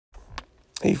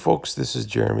Hey folks, this is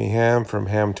Jeremy Hamm from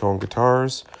Hamm-tone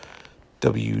Guitars,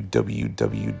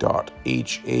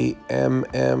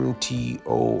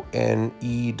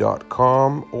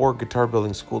 www.hammtone.com or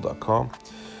guitarbuildingschool.com.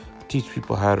 I teach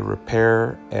people how to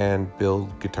repair and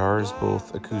build guitars,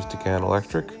 both acoustic and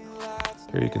electric.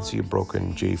 Here you can see a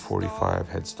broken J45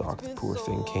 headstock. The poor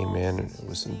thing came in and it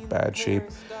was in bad shape.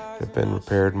 It had been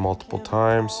repaired multiple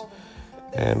times.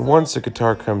 And once a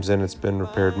guitar comes in, it's been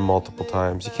repaired multiple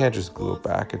times. You can't just glue it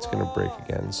back. It's going to break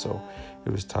again. So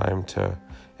it was time to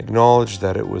acknowledge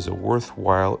that it was a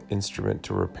worthwhile instrument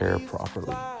to repair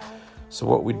properly. So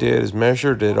what we did is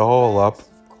measured it all up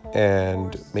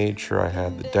and made sure I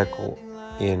had the decal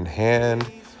in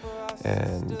hand.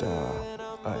 And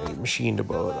I machined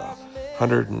about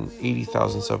 180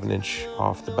 thousandths of an inch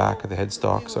off the back of the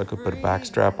headstock so I could put a back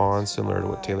strap on, similar to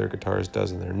what Taylor Guitars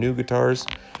does in their new guitars.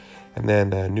 And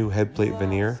then a new head plate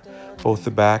veneer. Both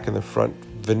the back and the front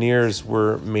veneers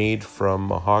were made from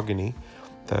mahogany.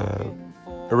 The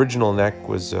original neck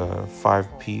was a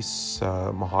 5-piece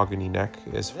mahogany neck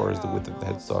as far as the width of the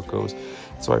headstock goes.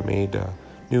 So I made a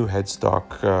new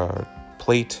headstock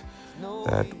plate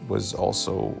that was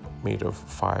also made of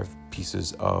 5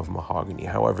 pieces of mahogany.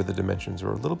 However, the dimensions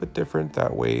were a little bit different.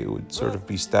 That way it would sort of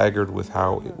be staggered with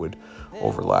how it would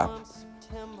overlap.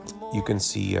 You can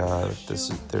see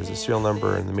there's a serial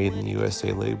number and the Made in the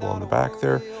USA label on the back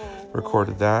there.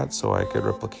 Recorded that so I could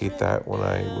replicate that when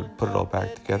I would put it all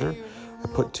back together. I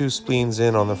put 2 spleens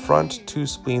in on the front, 2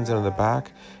 spleens in on the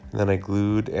back, and then I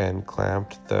glued and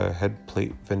clamped the head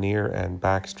plate veneer and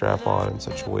back strap on in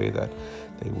such a way that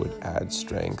they would add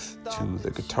strength to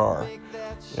the guitar.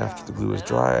 After the glue was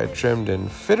dry, I trimmed and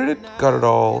fitted it, got it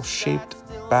all shaped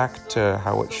back to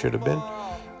how it should have been,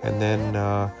 and then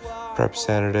prep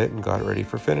sanded it and got it ready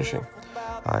for finishing.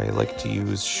 I like to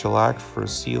use shellac for a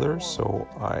sealer, so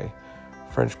I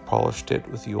French polished it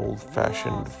with the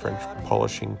old-fashioned French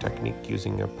polishing technique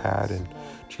using a pad and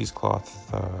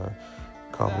cheesecloth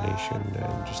combination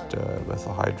and just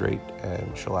methyl hydrate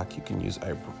and shellac. You can use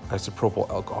isopropyl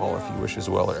alcohol if you wish as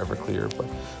well, or Everclear, but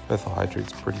methyl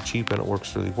hydrate's pretty cheap and it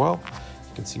works really well.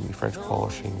 You can see me French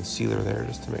polishing the sealer there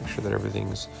just to make sure that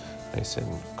everything's nice and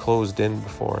closed in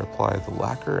before I apply the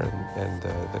lacquer and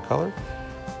the color.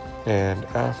 And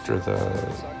after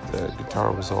the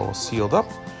guitar was all sealed up,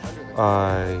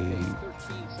 I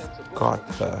got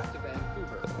the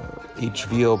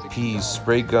HVLP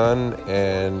spray gun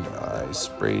and I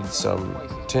sprayed some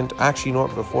tint. Actually, you know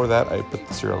what? Before that, I put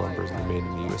the serial numbers and the Made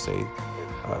in the USA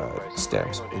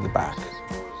stamps in the back.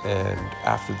 And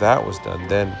after that was done,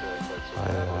 then I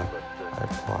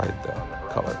applied the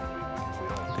color.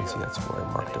 You can see that's where I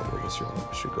marked out where the serial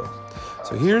number should go.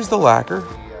 So here's the lacquer.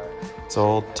 It's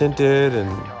all tinted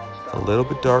and a little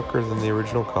bit darker than the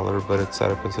original color, but it's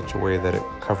set up in such a way that it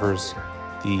covers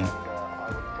the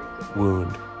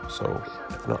wound, so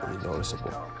it's not really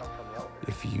noticeable.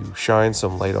 If you shine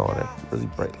some light on it, really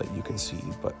bright light, you can see,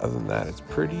 but other than that, it's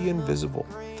pretty invisible.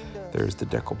 There's the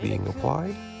decal being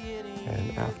applied,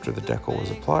 and after the decal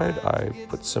was applied, I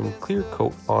put some clear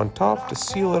coat on top to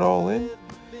seal it all in,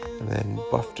 and then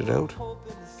buffed it out.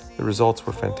 The results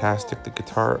were fantastic. The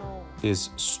guitar is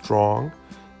strong.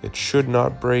 It should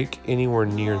not break anywhere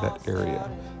near that area.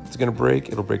 If it's gonna break,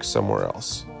 it'll break somewhere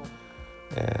else.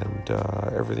 And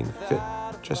everything fit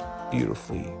just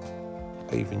beautifully.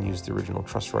 I even used the original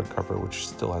truss rod cover, which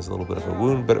still has a little bit of a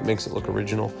wound, but it makes it look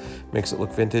original, makes it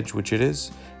look vintage, which it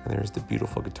is. And there's the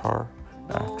beautiful guitar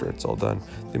after it's all done.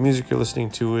 The music you're listening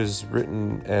to is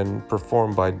written and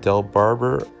performed by Del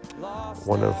Barber,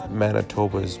 one of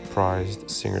Manitoba's prized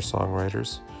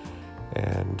singer-songwriters.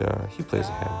 And he plays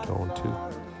a Hamm-tone too.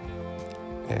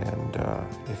 And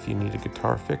if you need a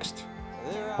guitar fixed,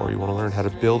 or you want to learn how to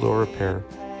build or repair,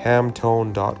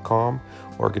 hammtone.com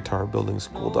or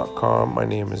guitarbuildingschool.com. My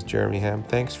name is Jeremy Hamm.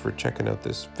 Thanks for checking out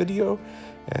this video.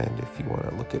 And if you want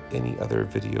to look at any other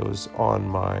videos on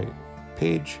my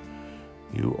page,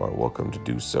 you are welcome to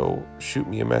do so. Shoot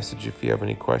me a message if you have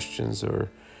any questions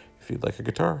or if you'd like a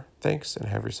guitar. Thanks, and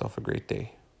have yourself a great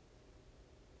day.